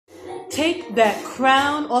Take that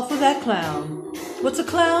crown off of that clown. What's a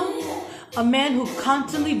clown? A man who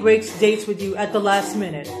constantly breaks dates with you at the last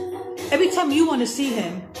minute. Every time you want to see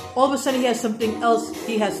him, all of a sudden he has something else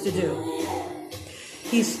he has to do.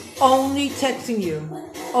 He's only texting you.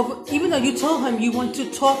 Even though you told him you want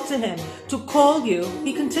to talk to him, to call you,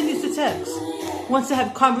 he continues to text. Wants to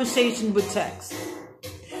have conversation with text.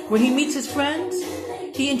 When he meets his friends,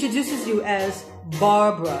 he introduces you as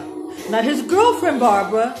Barbara. Not his girlfriend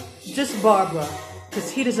Barbara, just Barbara.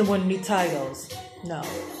 Because he doesn't want any titles. No,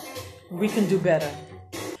 we can do better.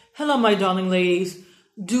 Hello, my darling ladies.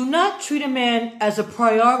 Do not treat a man as a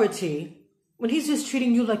priority when he's just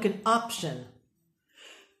treating you like an option.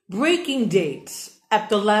 Breaking dates at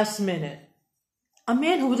the last minute. A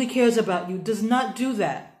man who really cares about you does not do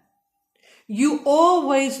that. You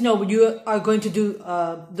always know what you are going to do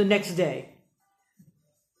the next day.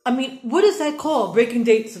 I mean, what is that called? Breaking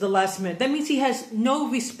dates at the last minute. That means he has no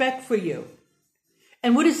respect for you.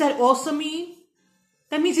 And what does that also mean?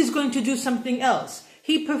 That means he's going to do something else.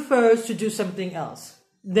 He prefers to do something else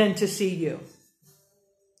than to see you.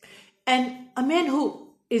 And a man who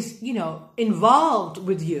is, involved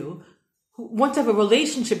with you, who wants to have a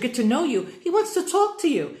relationship, get to know you, he wants to talk to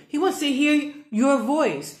you. He wants to hear your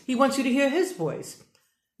voice. He wants you to hear his voice.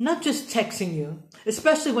 Not just texting you,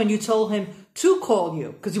 especially when you told him to call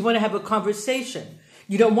you because you want to have a conversation.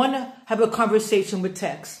 You don't want to have a conversation with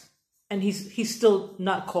text, and he's still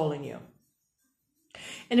not calling you.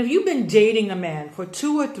 And if you've been dating a man for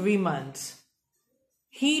 2 or 3 months,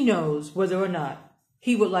 he knows whether or not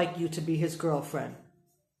he would like you to be his girlfriend.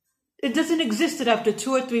 It doesn't exist that after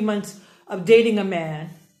 2 or 3 months of dating a man,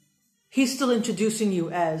 he's still introducing you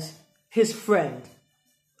as his friend.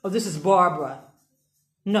 Oh, this is Barbara.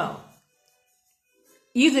 No.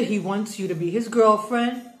 Either he wants you to be his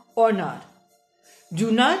girlfriend or not.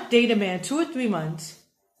 Do not date a man 2 or 3 months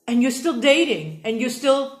and you're still dating and you're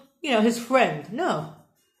still, his friend. No.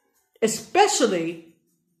 Especially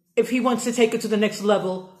if he wants to take it to the next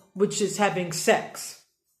level, which is having sex.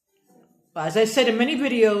 As I said in many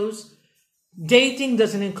videos, dating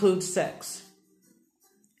doesn't include sex.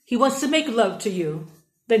 He wants to make love to you,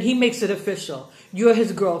 then he makes it official. You're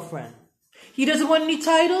his girlfriend. He doesn't want any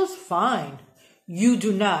titles? Fine. You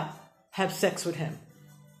do not have sex with him.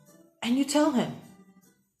 And you tell him.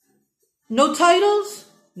 No titles,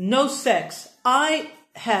 no sex. I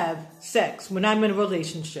have sex when I'm in a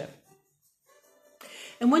relationship.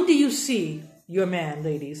 And when do you see your man,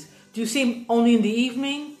 ladies? Do you see him only in the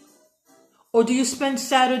evening? Or do you spend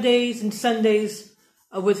Saturdays and Sundays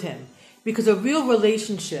with him? Because a real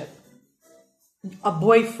relationship, a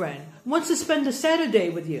boyfriend, wants to spend a Saturday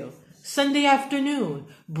with you. Sunday afternoon,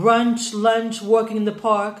 brunch, lunch, walking in the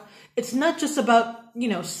park. It's not just about,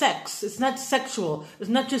 sex. It's not sexual. It's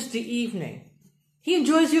not just the evening. He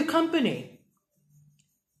enjoys your company.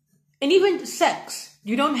 And even sex,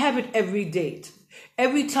 you don't have it every date.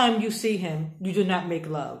 Every time you see him, you do not make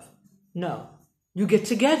love. No. You get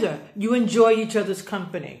together. You enjoy each other's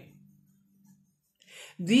company.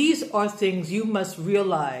 These are things you must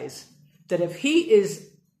realize that if he is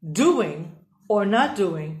doing or not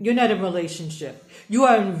doing, you're not in a relationship. You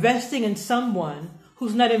are investing in someone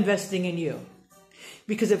who's not investing in you.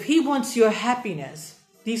 Because if he wants your happiness,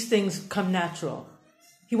 these things come natural.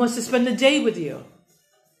 He wants to spend the day with you.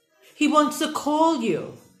 He wants to call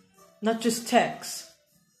you, not just text.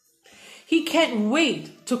 He can't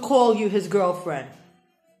wait to call you his girlfriend.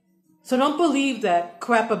 So don't believe that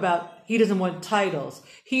crap about he doesn't want titles.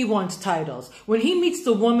 He wants titles. When he meets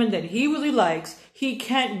the woman that he really likes, he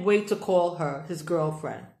can't wait to call her his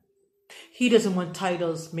girlfriend. He doesn't want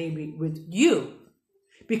titles maybe with you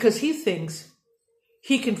because he thinks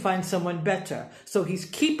he can find someone better. So he's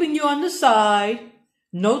keeping you on the side,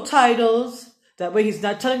 no titles. That way he's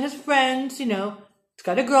not telling his friends, he's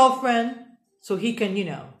got a girlfriend, so he can,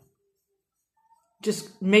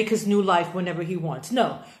 just make his new life whenever he wants.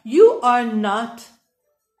 No, you are not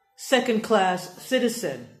second-class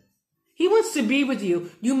citizen. He wants to be with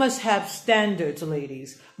you. You must have standards,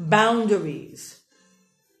 ladies, boundaries.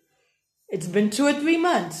 It's been 2 or 3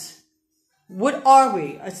 months. What are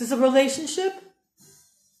we? Is this a relationship?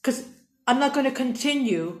 Because I'm not going to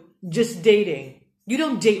continue just dating. You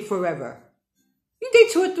don't date forever. You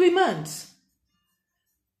date 2 or 3 months.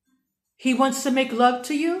 He wants to make love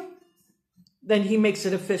to you? Then he makes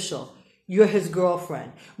it official. You're his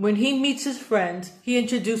girlfriend. When he meets his friends, he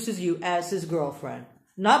introduces you as his girlfriend.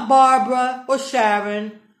 Not Barbara or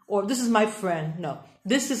Sharon or this is my friend. No,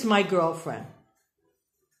 this is my girlfriend.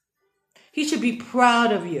 He should be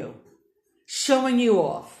proud of you, showing you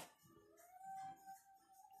off.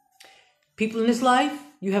 People in his life,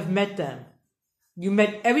 you have met them. You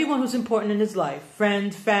met everyone who's important in his life,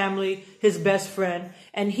 friend, family, his best friend,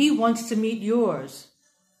 and he wants to meet yours.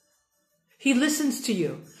 He listens to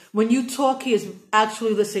you. When you talk, he is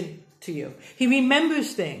actually listening to you. He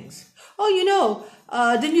remembers things. Oh,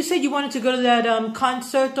 didn't you say you wanted to go to that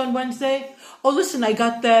concert on Wednesday? Oh, listen, I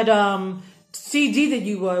got that CD that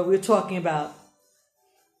we were talking about.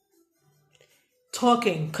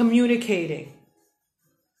 Talking, communicating.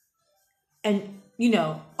 And,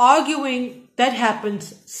 arguing, that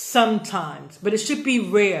happens sometimes, but it should be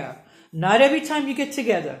rare. Not every time you get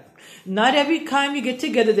together. Not every time you get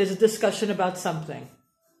together, there's a discussion about something.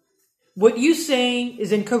 What you're saying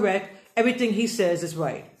is incorrect. Everything he says is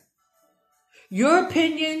right. Your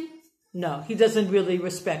opinion, no, he doesn't really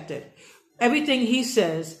respect it. Everything he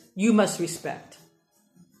says, you must respect.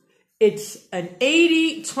 It's an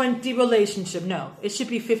 80-20 relationship. No, it should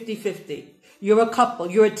be 50-50. You're a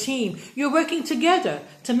couple. You're a team. You're working together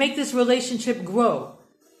to make this relationship grow.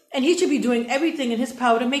 And he should be doing everything in his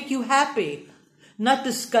power to make you happy. Not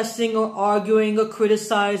discussing or arguing or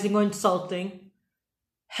criticizing or insulting.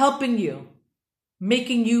 Helping you.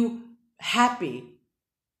 Making you happy.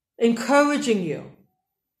 Encouraging you.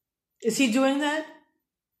 Is he doing that?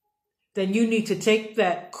 Then you need to take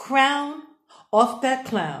that crown off that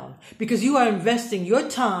clown, because you are investing your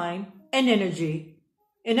time and energy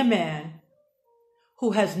in a man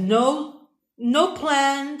who has no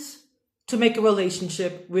plans to make a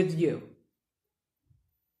relationship with you.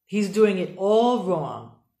 He's doing it all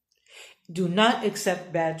wrong. Do not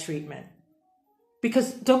accept bad treatment,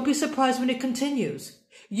 because don't be surprised when it continues.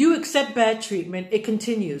 You accept bad treatment, it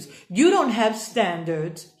continues. You don't have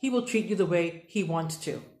standards, he will treat you the way he wants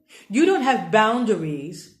to. You don't have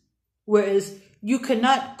boundaries, whereas you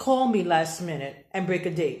cannot call me last minute and break a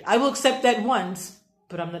date. I will accept that once,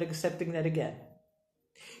 but I'm not accepting that again.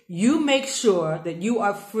 You make sure that you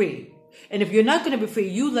are free. And if you're not going to be free,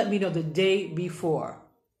 you let me know the day before.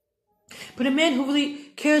 But a man who really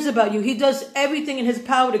cares about you, he does everything in his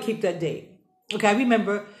power to keep that date. Okay, I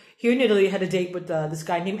remember here in Italy, I had a date with this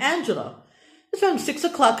guy named Angelo. It's around 6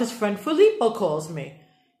 o'clock, his friend Filippo calls me.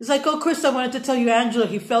 He's like, oh, Chris, I wanted to tell you, Angelo,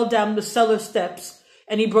 he fell down the cellar steps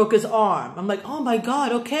and he broke his arm. I'm like, oh my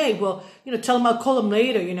God, okay, well, tell him I'll call him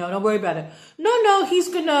later, don't worry about it. No, he's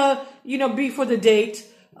gonna, be for the date.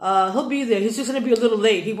 He'll be there. He's just gonna be a little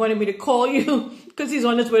late. He wanted me to call you because he's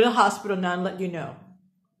on his way to the hospital now and let you know.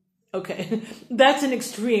 Okay, that's an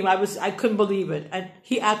extreme. I couldn't believe it. And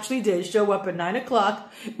he actually did show up at 9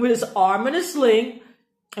 o'clock with his arm in a sling,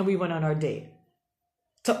 and we went on our date.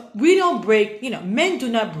 So we don't break, men do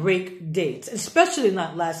not break dates, especially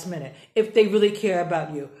not last minute, if they really care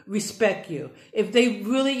about you, respect you, if they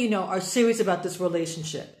really, are serious about this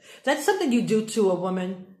relationship. That's something you do to a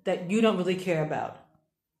woman that you don't really care about.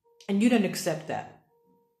 And you don't accept that.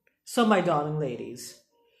 So my darling ladies,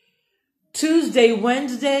 Tuesday,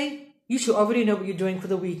 Wednesday, you should already know what you're doing for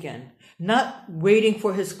the weekend. Not waiting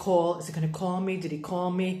for his call. Is he going to call me? Did he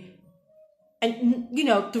call me? And,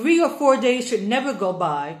 3 or 4 days should never go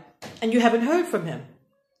by and you haven't heard from him.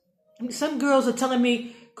 I mean, some girls are telling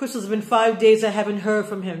me, Chris, it's been 5 days I haven't heard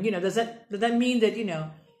from him. Does that mean that,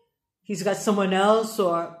 he's got someone else?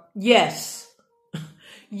 Or, yes.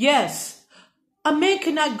 Yes. A man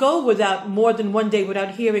cannot go without more than 1 day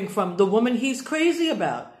without hearing from the woman he's crazy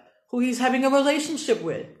about, who he's having a relationship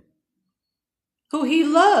with, who he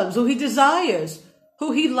loves, who he desires,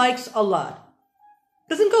 who he likes a lot.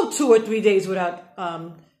 Doesn't go 2 or 3 days without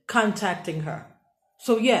contacting her.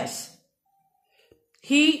 So yes,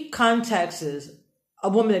 he contacts a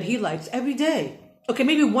woman that he likes every day. Okay,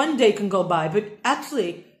 maybe 1 day can go by, but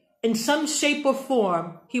actually, in some shape or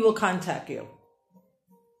form, he will contact you.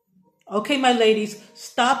 Okay, my ladies,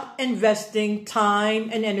 stop investing time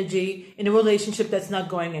and energy in a relationship that's not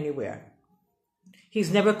going anywhere.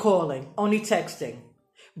 He's never calling, only texting,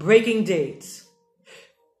 breaking dates.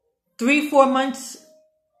 3-4 months,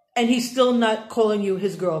 and he's still not calling you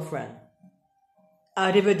his girlfriend.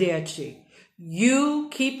 Arrivederci. You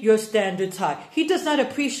keep your standards high. He does not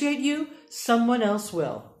appreciate you, someone else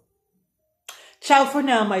will. Ciao for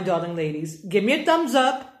now, my darling ladies. Give me a thumbs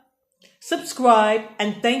up, subscribe,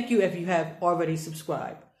 and thank you if you have already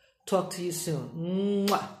subscribed. Talk to you soon.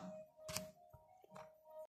 Mwah.